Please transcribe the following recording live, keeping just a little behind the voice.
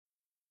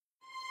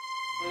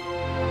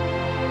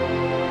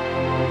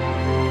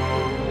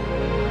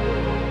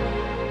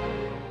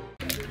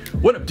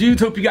What up,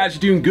 dudes? Hope you guys are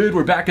doing good.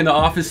 We're back in the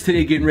office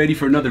today getting ready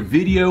for another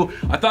video.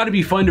 I thought it'd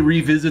be fun to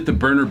revisit the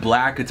Burner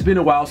Black. It's been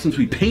a while since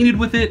we painted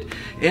with it,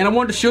 and I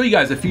wanted to show you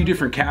guys a few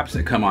different caps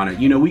that come on it.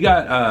 You know, we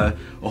got a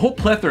whole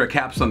plethora of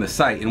caps on the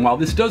site, and while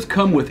this does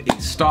come with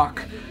a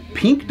stock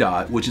pink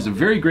dot, which is a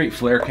very great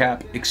flare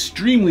cap,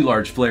 extremely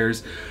large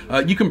flares,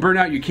 you can burn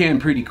out your can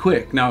pretty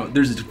quick. Now,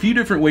 there's a few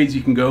different ways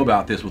you can go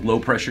about this with low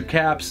pressure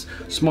caps,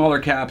 smaller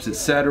caps,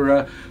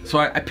 etc. So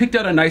I picked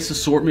out a nice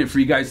assortment for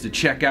you guys to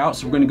check out.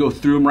 So we're gonna go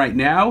through them right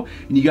now,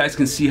 and you guys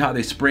can see how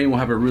they spray, and we'll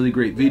have a really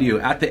great video.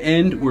 At the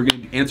end, we're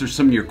gonna answer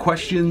some of your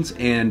questions,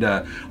 and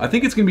I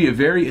think it's gonna be a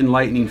very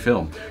enlightening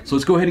film. So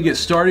let's go ahead and get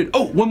started.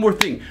 Oh, one more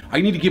thing.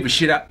 I need to give a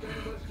shit out.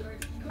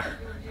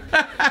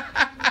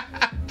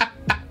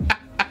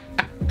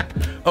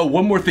 Oh,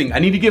 one more thing. I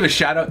need to give a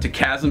shout out to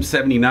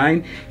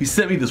Chasm79. He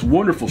sent me this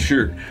wonderful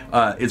shirt.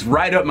 It's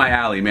right up my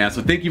alley, man.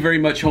 So thank you very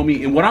much,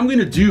 homie. And what I'm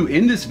gonna do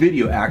in this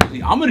video,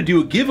 actually, I'm gonna do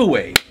a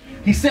giveaway.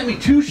 He sent me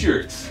 2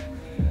 shirts.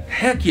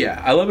 Heck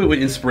yeah, I love it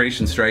when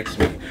inspiration strikes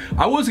me.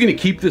 I was gonna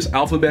keep this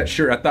alphabet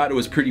shirt. I thought it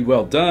was pretty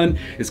well done.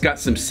 It's got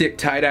some sick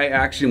tie-dye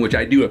action, which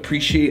I do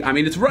appreciate. I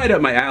mean, it's right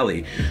up my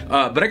alley,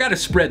 but I gotta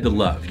spread the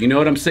love, you know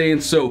what I'm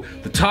saying? So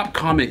the top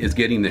comment is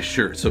getting this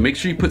shirt. So make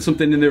sure you put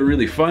something in there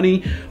really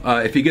funny.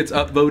 If it gets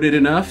upvoted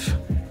enough,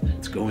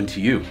 it's going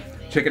to you.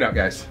 Check it out,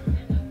 guys.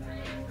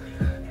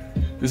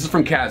 This is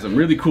from Chasm,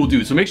 really cool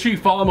dude. So make sure you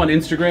follow him on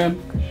Instagram.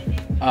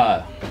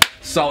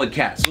 Solid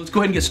cat. So let's go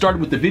ahead and get started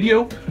with the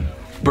video.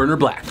 Burner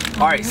Black.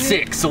 All right,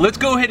 sick. So let's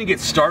go ahead and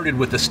get started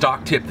with the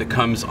stock tip that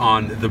comes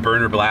on the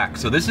Burner Black.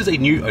 So this is a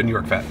New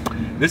York Fat.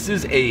 This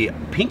is a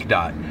pink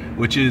dot,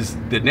 which is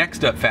the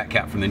next up fat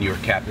cap from the New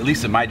York cap, at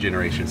least in my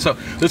generation. So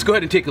let's go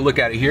ahead and take a look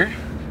at it here.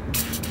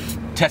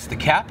 Test the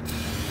cap.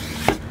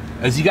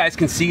 As you guys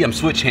can see, I'm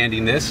switch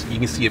handing this. You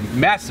can see a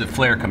massive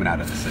flare coming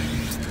out of this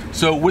thing.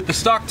 So with the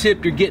stock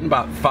tip, you're getting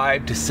about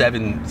 5 to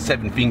 7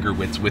 finger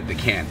widths with the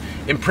can.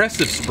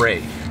 Impressive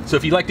spray. So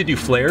if you like to do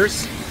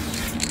flares,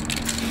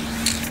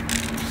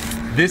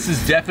 this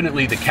is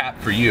definitely the cap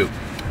for you.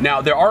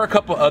 Now, there are a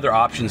couple other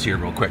options here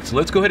real quick. So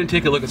let's go ahead and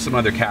take a look at some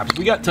other caps.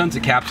 We got tons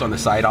of caps on the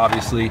site,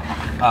 obviously,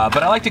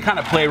 but I like to kind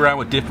of play around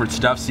with different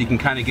stuff so you can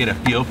kind of get a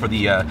feel for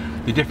the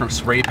different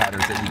spray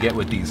patterns that you get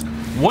with these.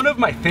 One of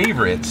my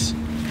favorites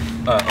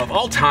of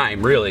all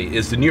time, really,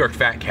 is the New York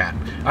Fat Cap.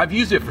 I've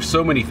used it for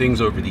so many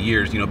things over the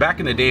years. You know, back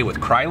in the day with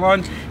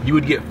Krylon, you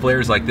would get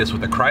flares like this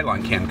with a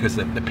Krylon can because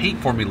the paint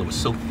formula was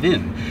so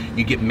thin.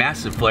 You get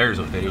massive flares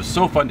with it. It was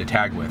so fun to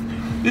tag with.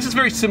 This is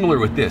very similar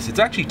with this. It's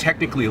actually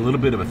technically a little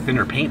bit of a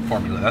thinner paint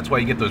formula. That's why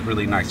you get those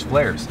really nice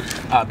flares.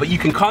 But you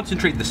can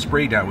concentrate the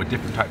spray down with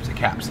different types of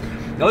caps.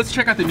 Now let's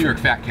check out the New York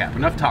Fat Cap.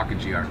 Enough talking,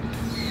 GR.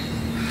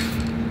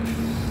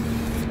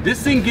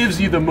 This thing gives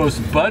you the most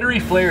buttery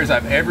flares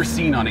I've ever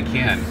seen on a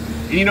can.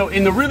 And, you know,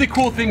 and the really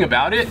cool thing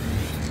about it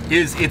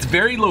is it's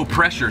very low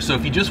pressure. So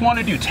if you just want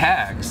to do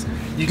tags,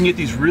 you can get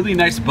these really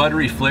nice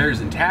buttery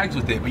flares and tags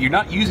with it, but you're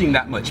not using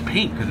that much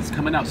paint because it's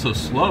coming out so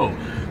slow.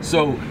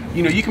 So,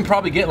 you know, you can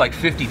probably get like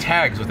 50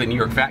 tags with a New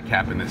York Fat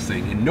Cap in this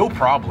thing, and no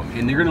problem.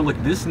 And they're gonna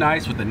look this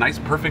nice with the nice,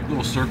 perfect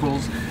little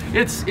circles.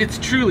 It's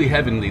truly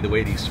heavenly the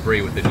way these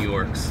spray with the New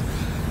Yorks.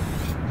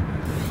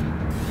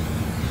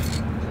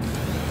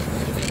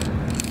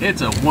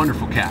 It's a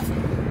wonderful cap.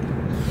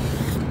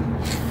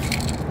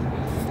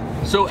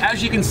 So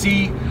as you can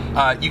see,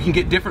 you can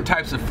get different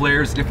types of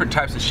flares, different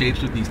types of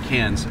shapes with these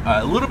cans.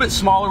 A little bit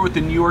smaller with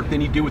the New York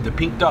than you do with the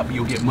pink dot, but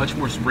you'll get much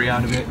more spray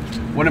out of it.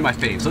 One of my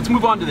faves. Let's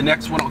move on to the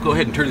next one. I'll go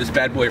ahead and turn this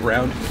bad boy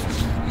around.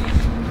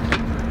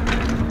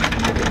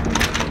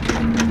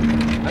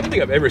 I don't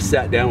think I've ever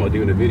sat down while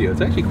doing a video.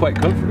 It's actually quite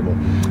comfortable.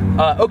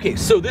 Okay,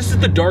 so this is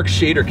the dark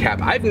shader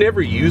cap. I've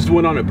never used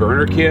one on a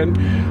burner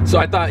can, so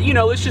I thought, you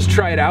know, let's just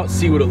try it out,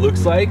 see what it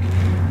looks like.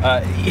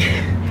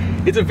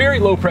 It's a very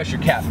low pressure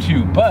cap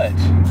too, but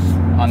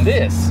on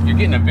this, you're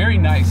getting a very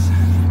nice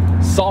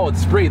solid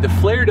spray. The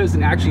flare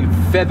doesn't actually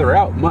feather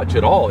out much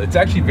at all. It's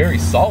actually very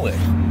solid.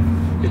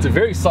 It's a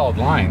very solid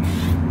line.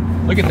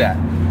 Look at that.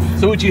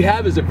 So what you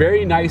have is a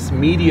very nice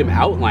medium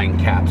outline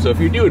cap. So if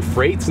you're doing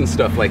freights and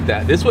stuff like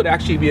that, this would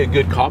actually be a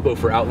good combo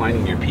for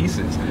outlining your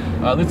pieces.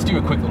 Let's do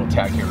a quick little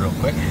tag here real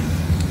quick.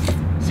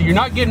 So you're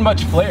not getting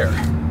much flare,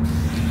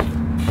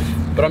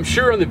 but I'm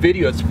sure on the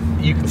video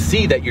you can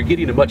see that you're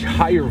getting a much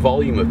higher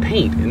volume of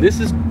paint, and this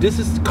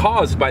is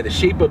caused by the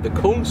shape of the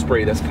cone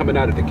spray that's coming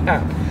out of the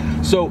cap.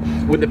 So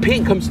when the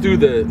paint comes through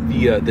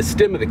the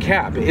stem of the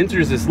cap, it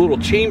enters this little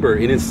chamber,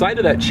 and inside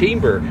of that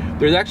chamber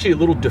there's actually a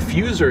little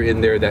diffuser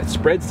in there that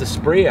spreads the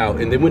spray out,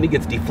 and then when it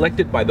gets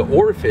deflected by the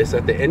orifice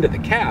at the end of the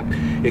cap,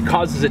 it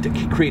causes it to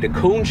create a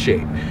cone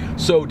shape.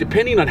 So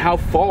depending on how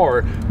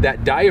far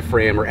that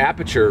diaphragm or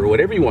aperture or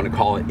whatever you want to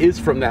call it is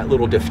from that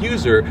little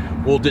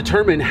diffuser will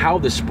determine how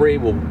the spray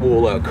will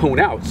cone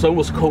out. Some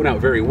will cone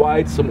out very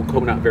wide, some will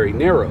cone out very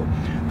narrow.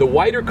 The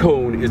wider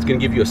cone is going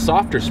to give you a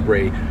softer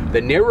spray.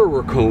 The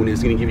narrower cone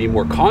is going to give you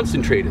more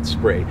concentrated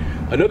spray.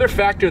 Another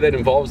factor that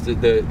involves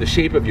the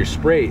shape of your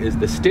spray is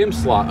the stem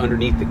slot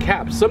underneath the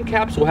cap. Some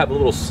caps will have a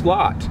little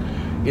slot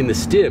in the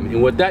stem,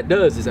 and what that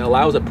does is it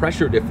allows a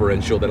pressure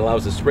differential that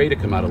allows the spray to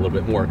come out a little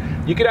bit more.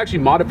 You could actually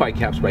modify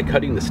caps by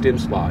cutting the stem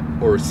slot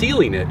or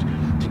sealing it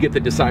to get the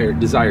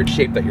desired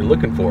shape that you're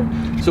looking for.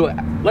 So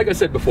like I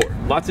said before,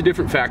 lots of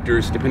different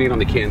factors depending on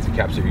the cans and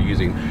caps that you're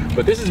using,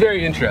 but this is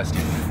very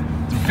interesting.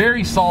 It's a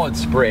very solid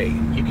spray.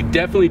 You could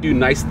definitely do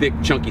nice thick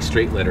chunky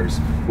straight letters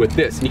with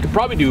this, and you could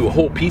probably do a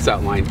whole piece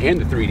outline and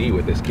the 3D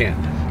with this can.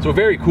 So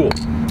very cool.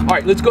 All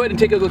right, let's go ahead and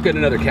take a look at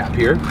another cap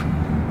here.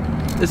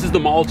 This is the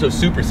Molotow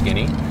Super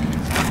Skinny.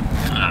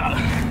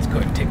 Let's go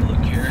ahead and take a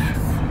look here.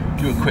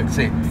 Do a quick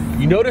say.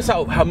 You notice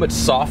how much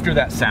softer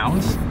that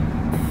sounds?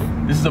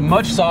 This is a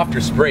much softer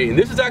spray, and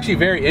this is actually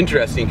very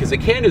interesting because the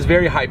can is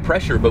very high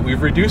pressure, but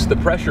we've reduced the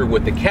pressure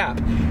with the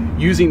cap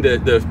using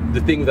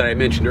the thing that I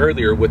mentioned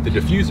earlier with the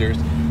diffusers.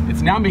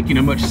 It's now making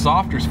a much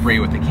softer spray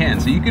with the can,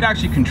 so you can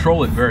actually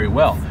control it very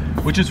well,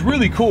 which is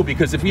really cool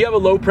because if you have a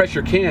low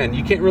pressure can,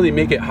 you can't really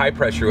make it high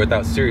pressure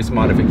without serious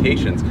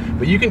modifications.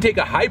 But you can take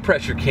a high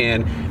pressure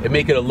can and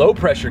make it a low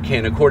pressure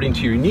can according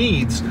to your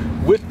needs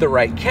with the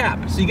right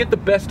cap. So you get the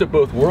best of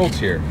both worlds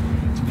here.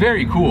 It's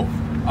very cool.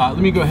 Let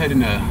me go ahead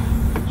and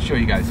show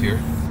you guys here.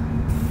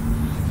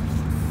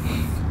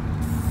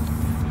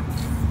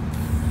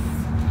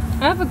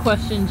 I have a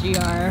question,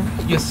 GR.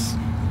 Yes.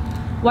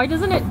 Why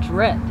doesn't it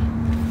drip?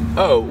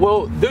 Oh,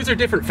 well, those are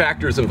different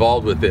factors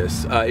involved with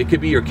this. It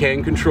could be your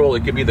can control,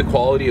 it could be the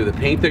quality of the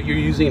paint that you're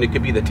using, it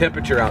could be the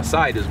temperature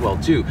outside as well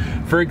too.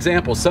 For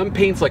example, some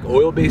paints like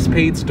oil-based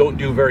paints don't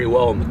do very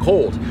well in the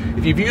cold.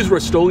 If you've used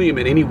Rust-Oleum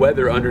in any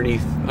weather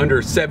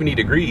under 70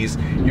 degrees,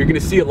 you're gonna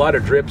see a lot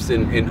of drips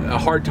and a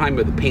hard time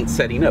with the paint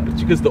setting up.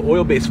 It's because the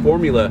oil-based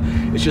formula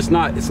is just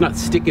not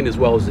sticking as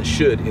well as it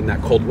should in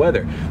that cold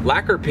weather.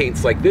 Lacquer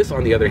paints like this,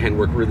 on the other hand,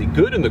 work really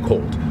good in the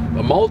cold.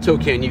 A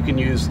Molotow can you can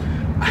use,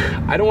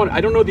 I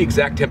don't know the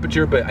exact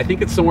temperature, but I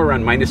think it's somewhere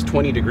around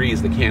 -20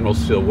 degrees the can will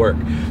still work.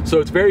 So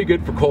it's very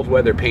good for cold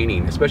weather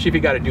painting, especially if you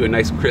got to do a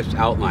nice crisp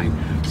outline.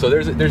 So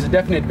there's a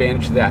definite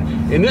advantage to that.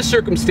 In this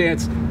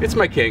circumstance, it's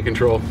my can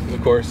control,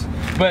 of course.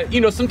 But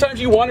you know,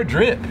 sometimes you want to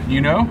drip,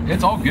 you know?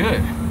 It's all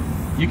good.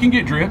 You can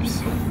get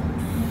drips.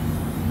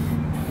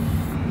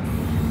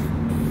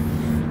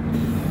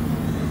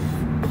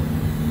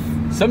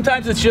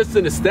 Sometimes it's just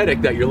an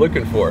aesthetic that you're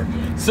looking for.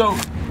 So,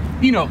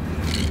 you know,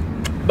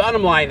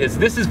 bottom line is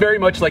this is very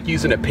much like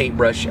using a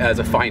paintbrush as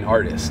a fine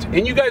artist.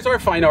 And you guys are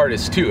fine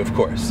artists too, of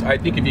course. I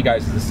think of you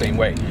guys the same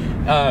way.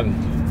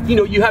 You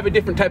know, you have a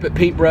different type of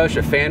paintbrush,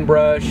 a fan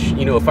brush,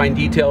 you know, a fine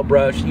detail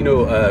brush, you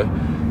know,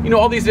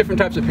 all these different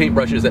types of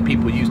paintbrushes that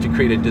people use to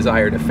create a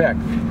desired effect.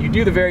 You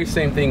do the very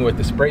same thing with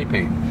the spray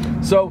paint.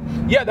 So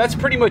yeah, that's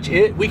pretty much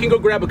it. We can go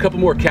grab a couple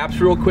more caps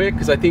real quick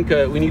because I think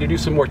we need to do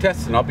some more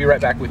tests, and I'll be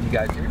right back with you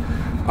guys here.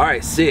 All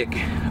right, sick.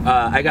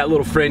 I got a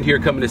little friend here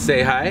coming to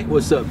say hi.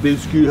 What's up,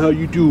 Biscuit? How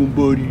you doing,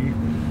 buddy?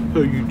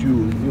 How you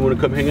doing? You want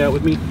to come hang out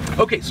with me?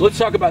 Okay, so let's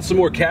talk about some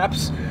more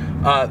caps.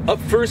 Up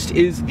first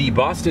is the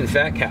Boston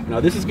Fat Cap. Now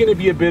this is going to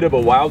be a bit of a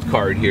wild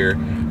card here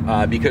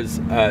because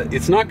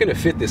it's not going to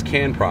fit this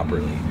can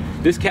properly.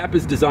 This cap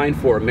is designed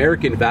for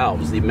American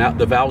valves,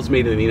 the valves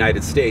made in the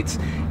United States,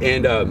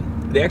 and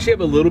they actually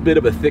have a little bit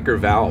of a thicker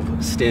valve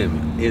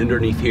stem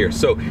underneath here.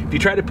 So if you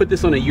try to put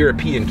this on a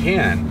European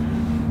can,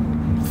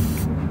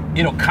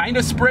 it'll kind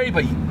of spray,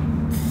 but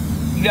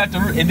you have to,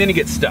 and then it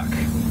gets stuck.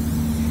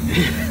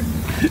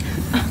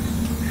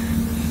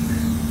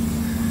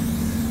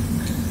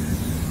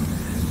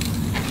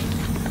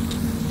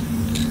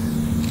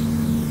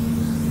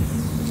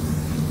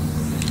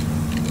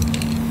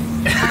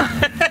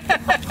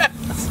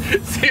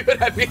 See what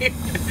I mean?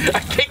 I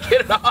can't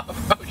get it off.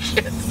 Oh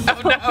shit.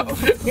 Oh no.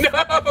 No.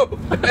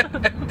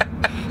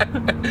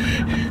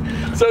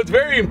 So it's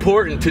very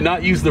important to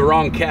not use the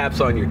wrong caps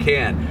on your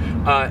can.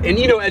 And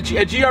you know, at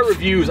GR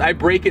Reviews, I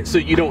break it so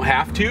you don't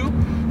have to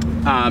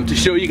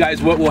show you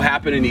guys what will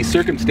happen in these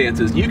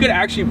circumstances. You could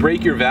actually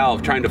break your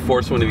valve trying to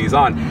force one of these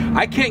on.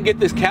 I can't get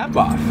this cap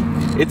off.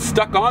 It's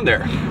stuck on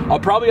there. I'll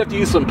probably have to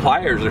use some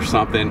pliers or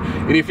something.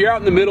 And if you're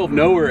out in the middle of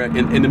nowhere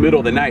in the middle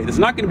of the night, it's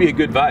not gonna be a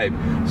good vibe.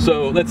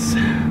 So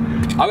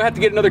I'll have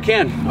to get another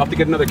can. I'll have to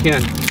get another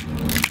can.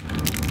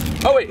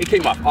 Oh wait, it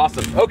came off,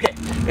 awesome. Okay,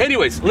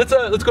 anyways, let's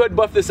go ahead and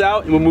buff this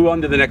out and we'll move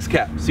on to the next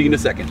cap. See you in a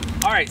second.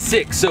 All right,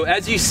 sick. So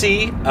as you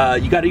see,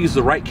 you gotta use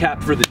the right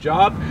cap for the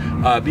job.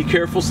 Be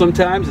careful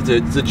sometimes,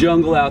 it's a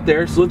jungle out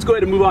there. So let's go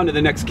ahead and move on to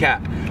the next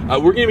cap.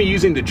 We're gonna be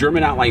using the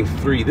German Outline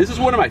 3. This is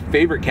one of my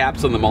favorite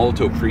caps on the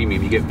Molotow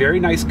Premium. You get very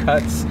nice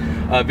cuts,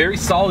 very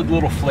solid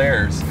little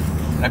flares.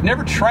 I've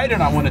never tried it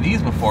on one of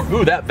these before.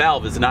 Ooh, that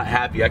valve is not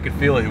happy. I could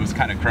feel it, it was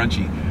kind of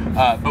crunchy.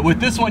 But with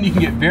this one, you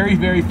can get very,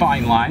 very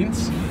fine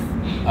lines.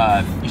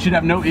 You should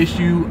have no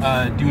issue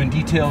doing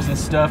details and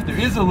stuff. There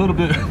is a little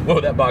bit, whoa,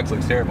 that box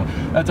looks terrible.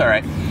 That's all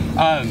right.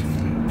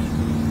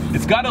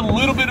 It's got a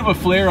little bit of a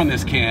flare on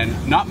this can,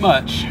 not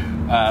much,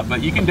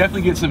 but you can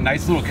definitely get some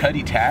nice little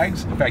cutty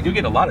tags. In fact, you'll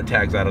get a lot of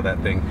tags out of that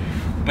thing,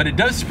 but it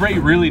does spray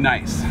really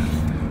nice.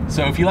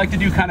 So if you like to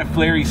do kind of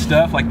flary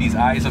stuff like these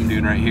eyes I'm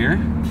doing right here,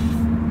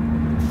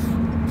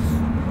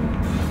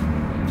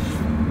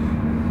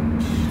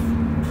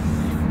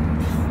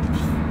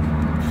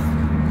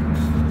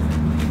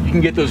 You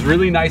can get those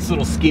really nice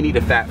little skinny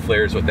to fat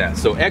flares with that.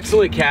 So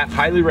excellent cap,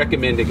 highly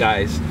recommend it,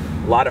 guys.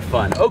 A lot of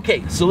fun.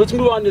 Okay, so let's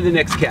move on to the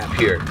next cap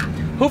here.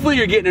 Hopefully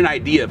you're getting an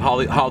idea of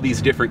how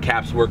these different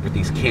caps work with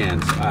these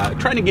cans.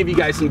 Trying to give you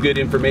guys some good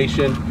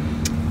information.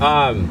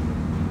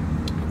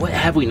 What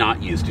have we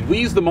not used? Did we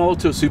use the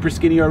Molotow Super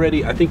Skinny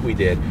already? I think we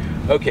did.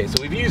 Okay,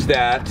 so we've used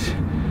that.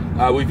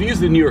 We've used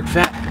the New York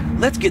Fat.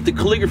 Let's get the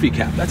calligraphy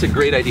cap. That's a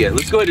great idea.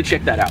 Let's go ahead and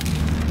check that out.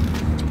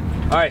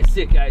 All right,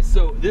 sick guys.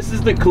 So this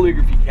is the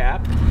calligraphy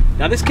cap.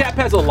 Now this cap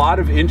has a lot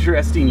of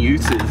interesting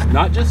uses,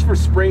 not just for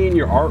spraying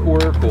your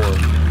artwork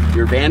or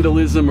your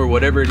vandalism or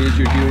whatever it is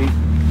you're doing.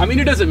 I mean,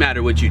 it doesn't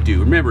matter what you do.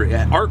 Remember,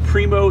 at Art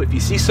Primo, if you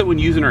see someone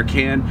using our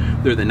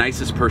can, they're the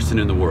nicest person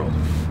in the world.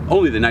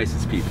 Only the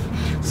nicest people.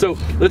 So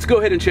let's go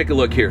ahead and take a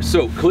look here.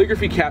 So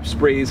calligraphy cap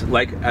sprays,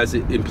 like as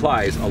it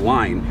implies, a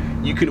line.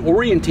 You can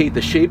orientate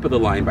the shape of the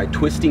line by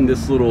twisting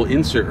this little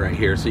insert right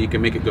here so you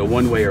can make it go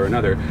one way or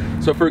another.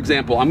 So for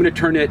example, I'm gonna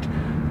turn it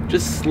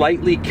just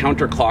slightly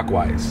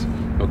counterclockwise,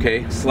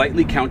 okay?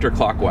 Slightly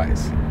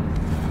counterclockwise.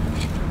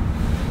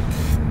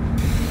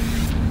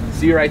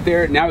 See right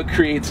there? Now it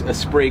creates a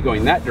spray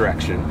going that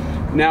direction.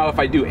 Now if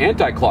I do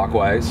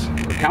anti-clockwise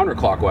or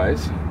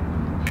counterclockwise,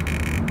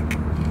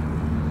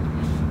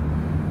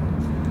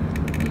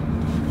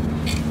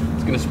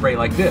 it's gonna spray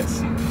like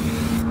this.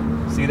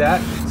 See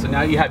that? So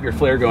now you have your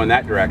flare going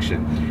that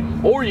direction.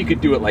 Or you could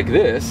do it like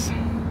this.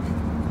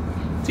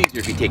 It's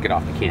easier if you take it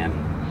off the can.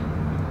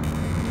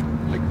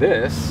 Like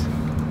this.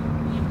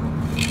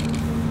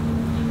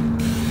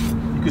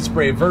 You could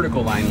spray a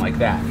vertical line like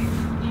that.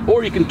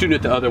 Or you can tune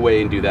it the other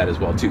way and do that as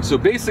well too. So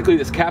basically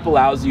this cap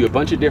allows you a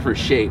bunch of different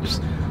shapes.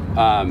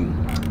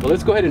 But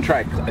let's go ahead and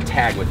try a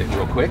tag with it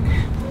real quick.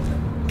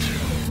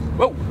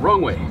 Whoa,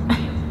 wrong way.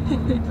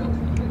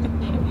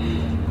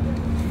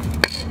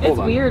 It's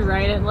weird,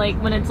 right? It like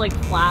when it's like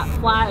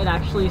flat, it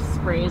actually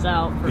sprays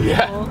out for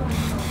people.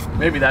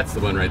 Maybe that's the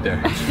one right there.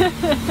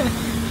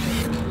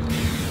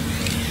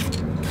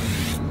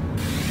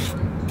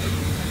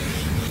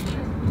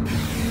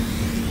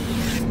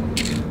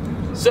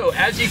 So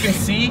as you can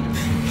see,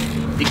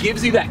 it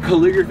gives you that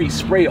calligraphy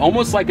spray,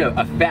 almost like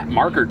a fat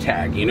marker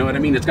tag, you know what I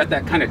mean? It's got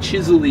that kind of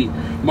chiselly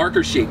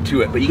marker shape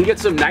to it, but you can get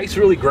some nice,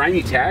 really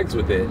grimy tags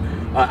with it.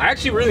 I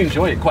actually really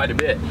enjoy it quite a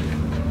bit.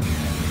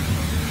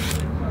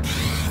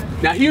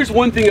 Now here's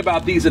one thing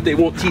about these that they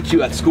won't teach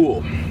you at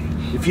school.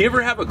 If you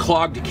ever have a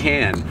clogged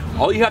can,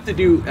 all you have to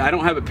do, I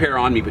don't have a pair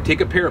on me, but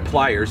take a pair of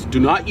pliers. Do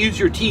not use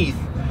your teeth.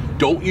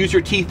 Don't use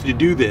your teeth to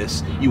do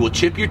this. You will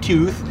chip your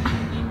tooth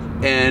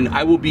and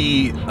I will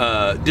be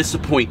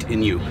disappointed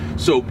in you.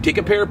 So take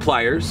a pair of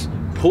pliers,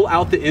 pull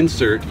out the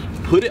insert,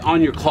 put it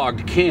on your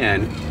clogged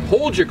can,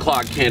 hold your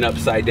clogged can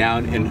upside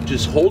down and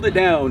just hold it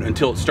down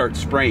until it starts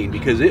spraying,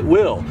 because it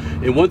will.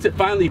 And once it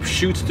finally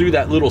shoots through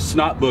that little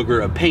snot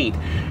booger of paint,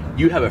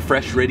 you have a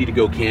fresh, ready to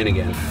go can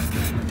again.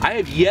 I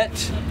have yet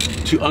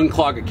to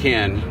unclog a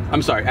can.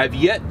 I'm sorry, I've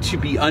yet to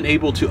be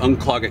unable to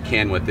unclog a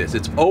can with this.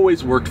 It's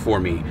always worked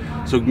for me.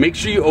 So make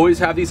sure you always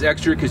have these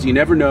extra, because you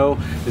never know.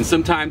 And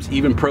sometimes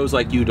even pros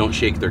like you don't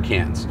shake their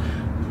cans.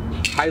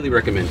 Highly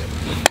recommend it.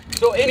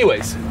 So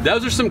anyways,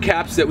 those are some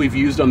caps that we've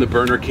used on the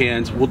burner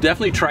cans. We'll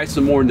definitely try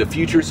some more in the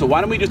future. So why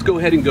don't we just go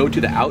ahead and go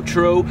to the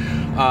outro.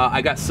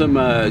 I got some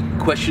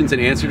questions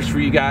and answers for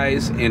you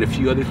guys and a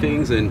few other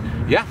things. And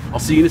yeah, I'll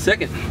see you in a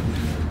second.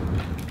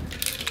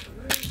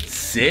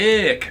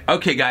 Sick.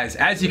 Okay guys,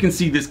 as you can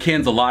see, this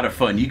can's a lot of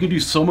fun. You can do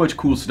so much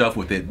cool stuff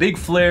with it. Big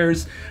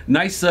flares,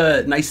 nice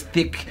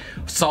thick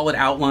solid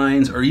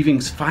outlines, or even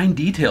fine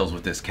details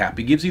with this cap.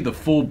 It gives you the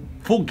full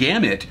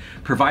gamut,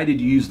 provided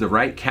you use the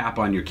right cap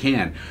on your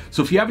can.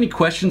 So if you have any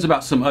questions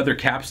about some other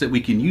caps that we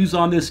can use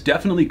on this,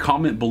 definitely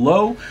comment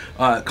below.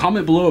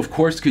 Comment below, of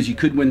course, because you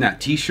could win that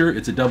t-shirt.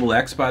 It's a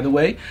XX, by the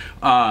way.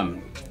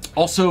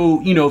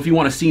 Also, you know, if you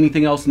want to see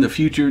anything else in the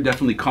future,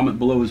 definitely comment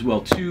below as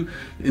well too.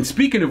 And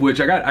speaking of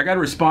which, I got to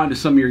respond to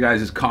some of your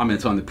guys'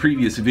 comments on the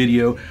previous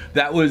video.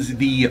 That was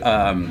the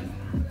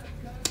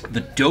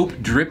dope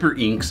dripper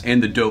inks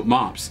and the dope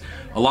mops.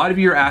 A lot of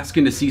you are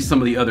asking to see some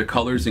of the other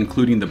colors,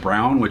 including the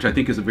brown, which I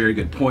think is a very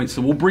good point.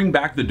 So we'll bring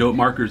back the dope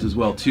markers as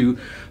well too.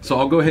 So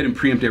I'll go ahead and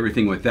preempt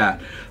everything with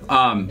that.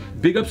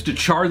 Big ups to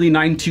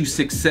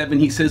Charlie9267.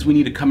 He says we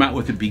need to come out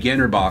with a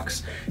beginner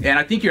box. And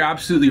I think you're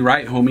absolutely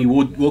right, homie.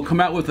 We'll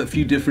come out with a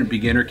few different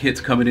beginner kits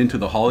coming into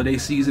the holiday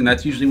season.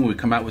 That's usually when we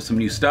come out with some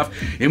new stuff.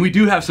 And we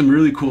do have some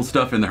really cool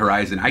stuff in the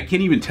horizon. I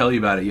can't even tell you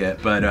about it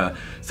yet, but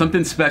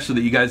something special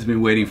that you guys have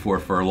been waiting for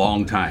a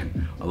long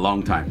time.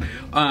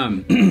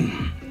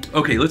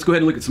 Okay, let's go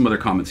ahead and look at some other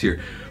comments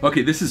here.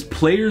 Okay, this is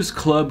Players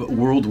Club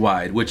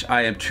Worldwide, which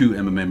I am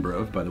a member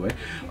of, by the way.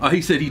 He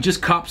said he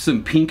just copped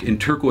some pink and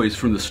turquoise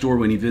from the store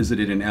when he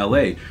visited in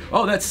LA.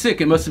 Oh, that's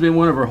sick. It must have been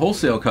one of our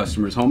wholesale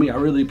customers, homie. I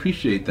really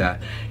appreciate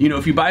that. You know,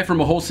 if you buy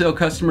from a wholesale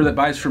customer that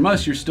buys from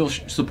us, you're still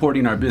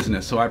supporting our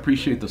business. So I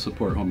appreciate the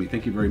support, homie.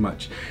 Thank you very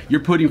much.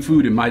 You're putting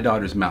food in my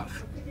daughter's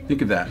mouth.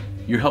 Think of that.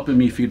 You're helping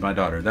me feed my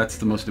daughter. That's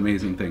the most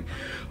amazing thing.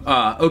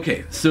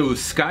 Okay, so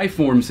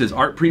Skyform says,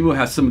 Art Primo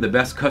has some of the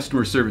best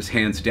customer service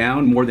hands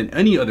down, more than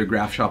any other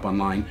graph shop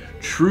online.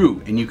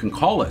 True, and you can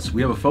call us.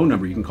 We have a phone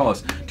number. You can call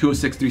us,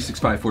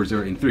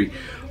 206-365-4083.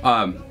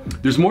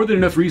 There's more than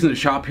enough reason to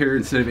shop here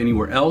instead of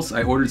anywhere else.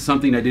 I ordered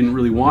something I didn't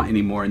really want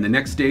anymore, and the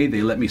next day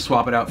they let me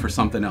swap it out for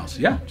something else.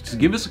 Yeah, just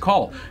give us a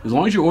call. As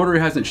long as your order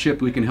hasn't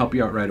shipped, we can help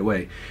you out right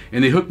away.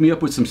 And they hooked me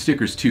up with some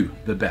stickers too,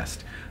 the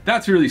best.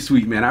 That's really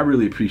sweet, man. I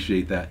really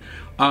appreciate that.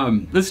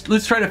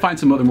 Let's try to find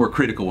some other more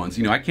critical ones.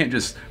 You know, I can't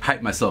just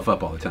hype myself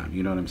up all the time.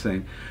 You know what I'm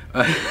saying?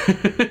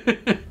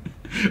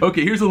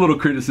 Okay, here's a little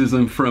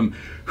criticism from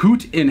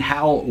Hoot and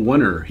Hal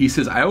Wunner. He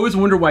says, I always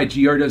wonder why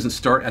GR doesn't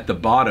start at the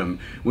bottom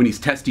when he's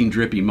testing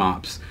drippy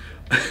mops.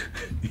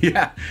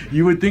 Yeah,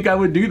 you would think I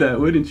would do that,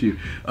 wouldn't you?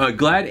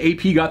 Glad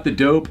AP got the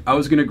dope. I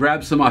was gonna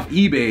grab some off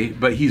eBay,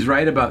 but he's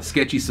right about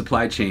sketchy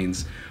supply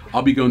chains.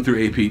 I'll be going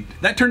through AP.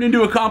 That turned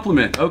into a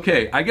compliment.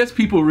 Okay, I guess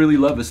people really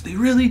love us. They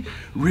really,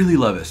 really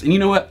love us. And you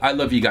know what? I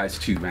love you guys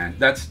too, man.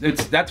 That's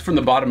from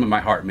the bottom of my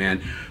heart,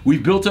 man.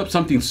 We've built up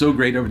something so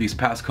great over these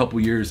past couple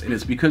years, and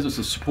it's because of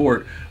the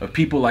support of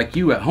people like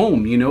you at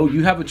home. You know,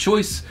 you have a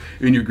choice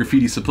in your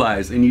graffiti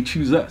supplies, and you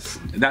choose us.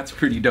 That's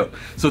pretty dope.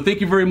 So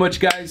thank you very much,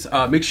 guys.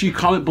 Make sure you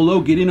comment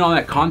below, get in on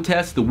that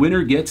contest. The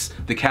winner gets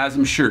the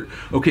Chasm shirt.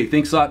 Okay,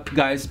 thanks a lot,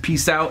 guys.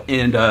 Peace out,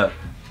 and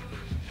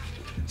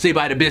say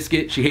bye to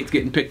Biscuit. She hates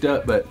getting picked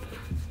up, but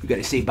we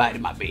gotta say bye to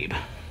my babe.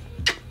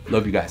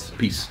 Love you guys.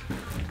 Peace.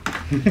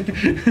 Bye,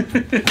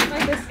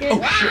 Biscuit.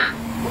 Oh,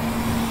 shit.